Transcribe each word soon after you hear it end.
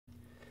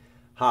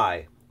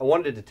Hi, I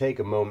wanted to take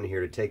a moment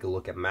here to take a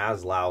look at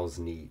Maslow's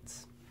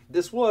needs.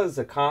 This was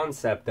a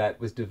concept that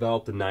was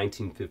developed in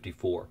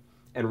 1954,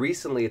 and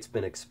recently it's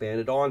been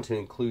expanded on to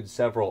include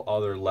several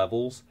other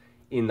levels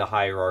in the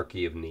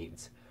hierarchy of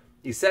needs.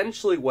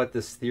 Essentially what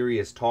this theory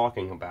is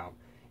talking about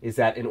is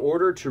that in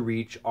order to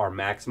reach our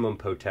maximum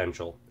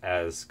potential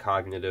as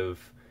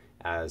cognitive,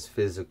 as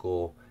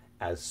physical,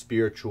 as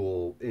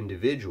spiritual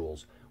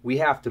individuals, we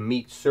have to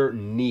meet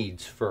certain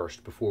needs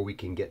first before we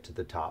can get to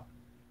the top.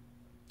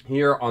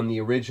 Here on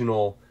the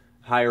original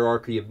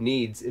hierarchy of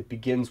needs, it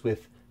begins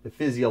with the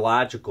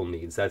physiological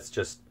needs. That's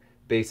just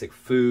basic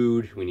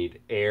food. We need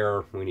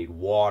air. We need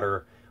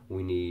water.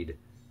 We need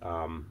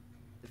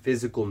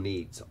physical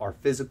needs. Our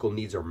physical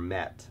needs are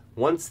met.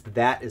 Once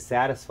that is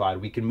satisfied,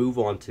 we can move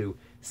on to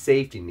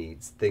safety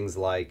needs. Things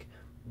like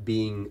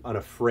being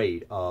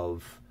unafraid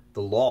of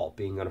the law,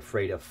 being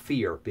unafraid of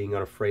fear, being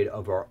unafraid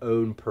of our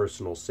own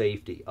personal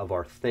safety, of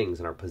our things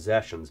and our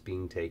possessions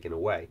being taken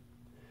away.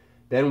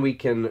 Then we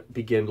can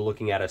begin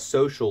looking at a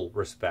social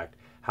respect.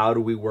 How do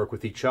we work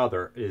with each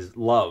other? Is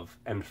love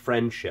and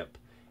friendship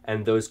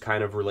and those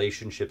kind of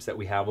relationships that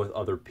we have with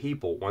other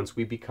people. Once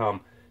we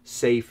become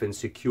safe and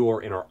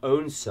secure in our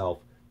own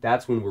self,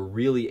 that's when we're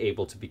really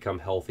able to become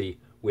healthy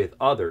with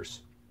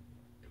others.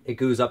 It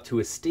goes up to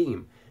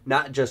esteem,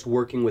 not just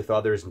working with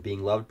others and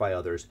being loved by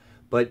others,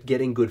 but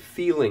getting good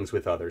feelings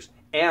with others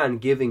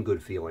and giving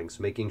good feelings,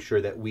 making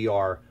sure that we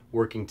are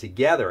working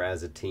together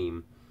as a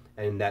team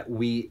and that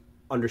we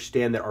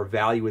understand that our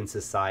value in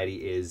society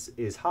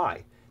is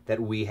high, that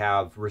we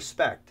have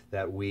respect,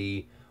 that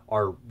we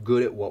are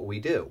good at what we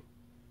do.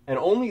 And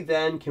only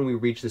then can we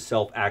reach the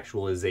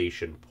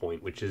self-actualization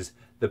point, which is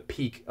the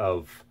peak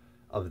of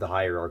the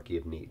hierarchy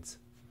of needs.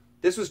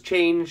 This was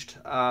changed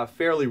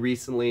fairly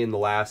recently in the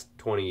last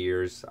 20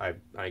 years,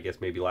 I guess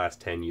maybe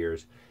last 10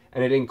 years.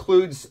 And it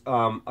includes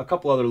a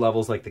couple other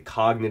levels like the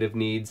cognitive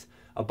needs.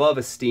 Above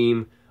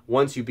esteem,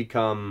 once you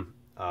become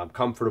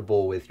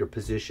comfortable with your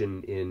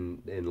position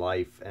in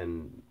life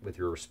and with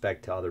your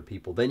respect to other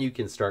people, then you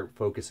can start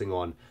focusing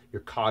on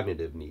your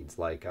cognitive needs,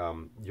 like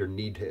your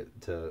need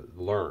to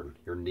learn,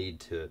 your need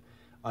to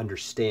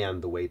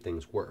understand the way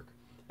things work.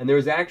 And there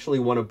was actually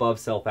one above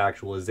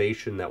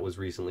self-actualization that was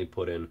recently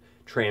put in,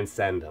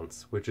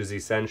 transcendence, which is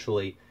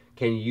essentially,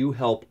 can you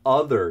help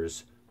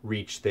others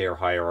reach their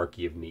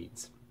hierarchy of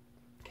needs?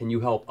 Can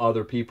you help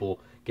other people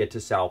get to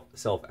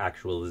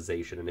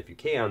self-actualization? And if you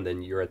can,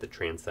 then you're at the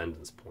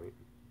transcendence point.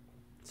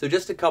 So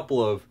just a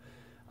couple of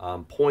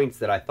points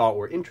that I thought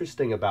were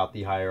interesting about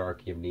the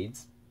hierarchy of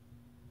needs.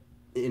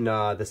 In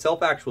the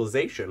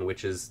self-actualization,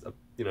 which is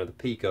the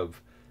peak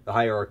of the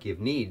hierarchy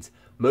of needs,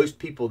 most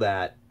people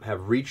that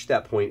have reached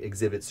that point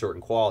exhibit certain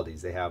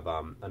qualities. They have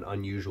an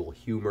unusual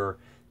humor.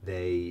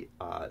 They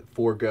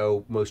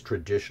forego most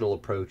traditional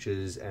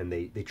approaches, and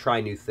they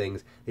try new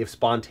things. They have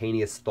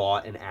spontaneous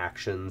thought and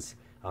actions.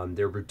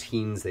 Their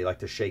routines, they like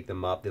to shake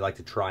them up. They like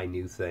to try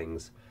new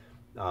things.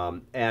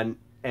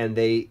 And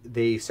they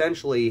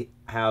essentially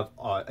have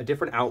a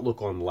different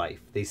outlook on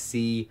life. They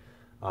see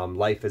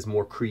life as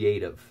more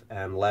creative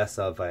and less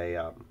of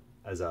an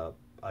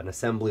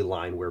assembly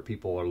line where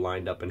people are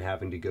lined up and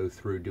having to go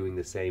through doing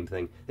the same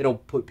thing. They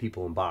don't put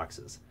people in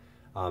boxes.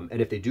 And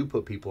if they do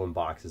put people in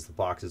boxes, the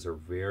boxes are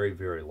very,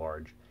 very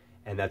large.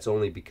 And that's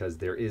only because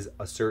there is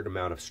a certain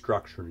amount of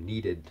structure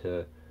needed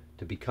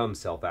to become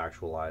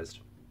self-actualized.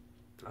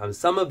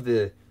 Some of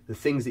the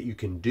things that you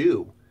can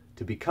do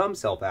to become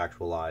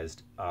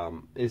self-actualized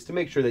is to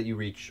make sure that you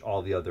reach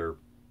all the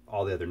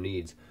other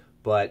needs,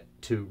 but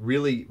to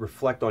really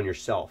reflect on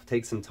yourself.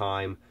 Take some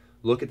time,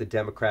 look at the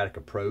democratic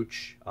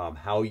approach,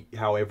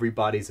 how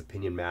everybody's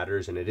opinion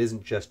matters, and it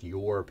isn't just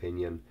your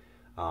opinion.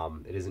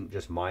 It isn't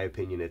just my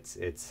opinion.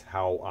 It's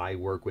how I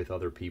work with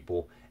other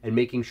people, and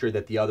making sure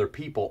that the other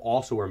people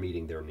also are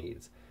meeting their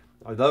needs.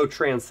 Although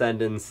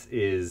transcendence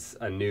is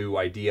a new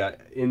idea,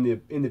 in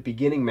the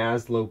beginning,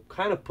 Maslow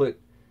kind of put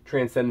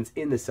transcendence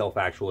in the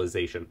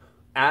self-actualization.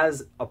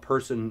 As a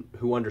person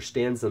who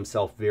understands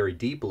themselves very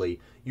deeply,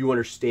 you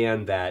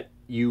understand that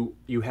you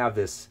have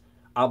this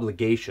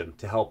obligation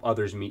to help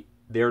others meet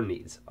their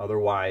needs.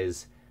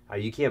 Otherwise,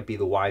 you can't be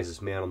the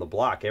wisest man on the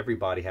block.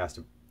 Everybody has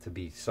to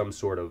be some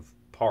sort of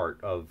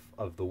part of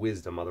the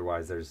wisdom.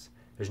 Otherwise, there's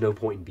no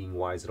point in being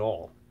wise at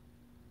all.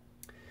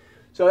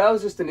 So that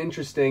was just an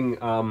interesting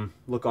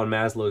look on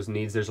Maslow's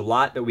needs. There's a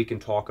lot that we can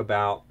talk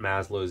about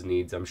Maslow's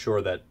needs. I'm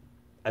sure that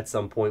at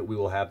some point we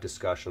will have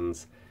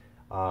discussions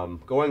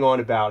going on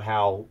about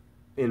how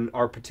in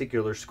our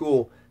particular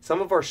school,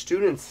 some of our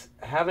students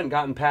haven't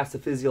gotten past the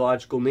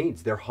physiological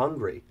needs. They're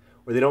hungry,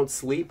 or they don't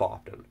sleep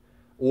often,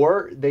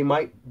 or they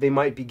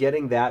might be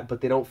getting that,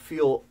 but they don't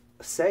feel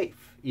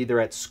safe,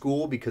 either at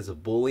school because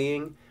of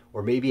bullying,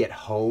 or maybe at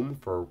home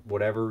for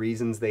whatever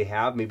reasons they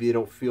have. Maybe they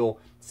don't feel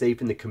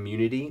safe in the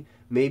community.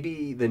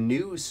 Maybe the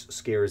news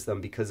scares them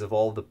because of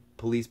all the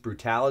police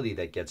brutality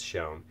that gets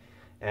shown,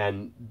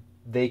 and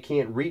they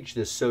can't reach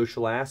this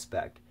social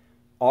aspect.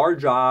 Our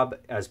job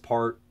as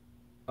part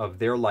of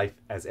their life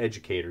as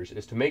educators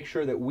is to make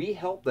sure that we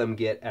help them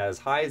get as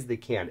high as they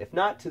can, if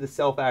not to the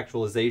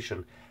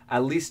self-actualization,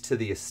 at least to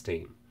the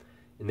esteem.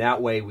 In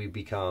that way, we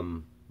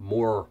become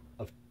more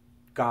of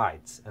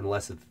guides and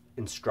less of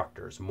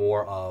instructors,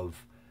 more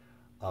of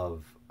I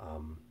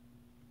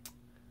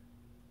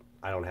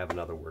don't have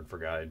another word for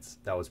guides.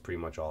 That was pretty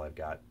much all I've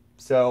got.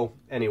 So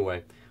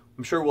anyway,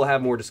 I'm sure we'll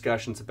have more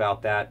discussions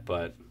about that,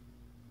 but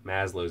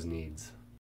Maslow's needs.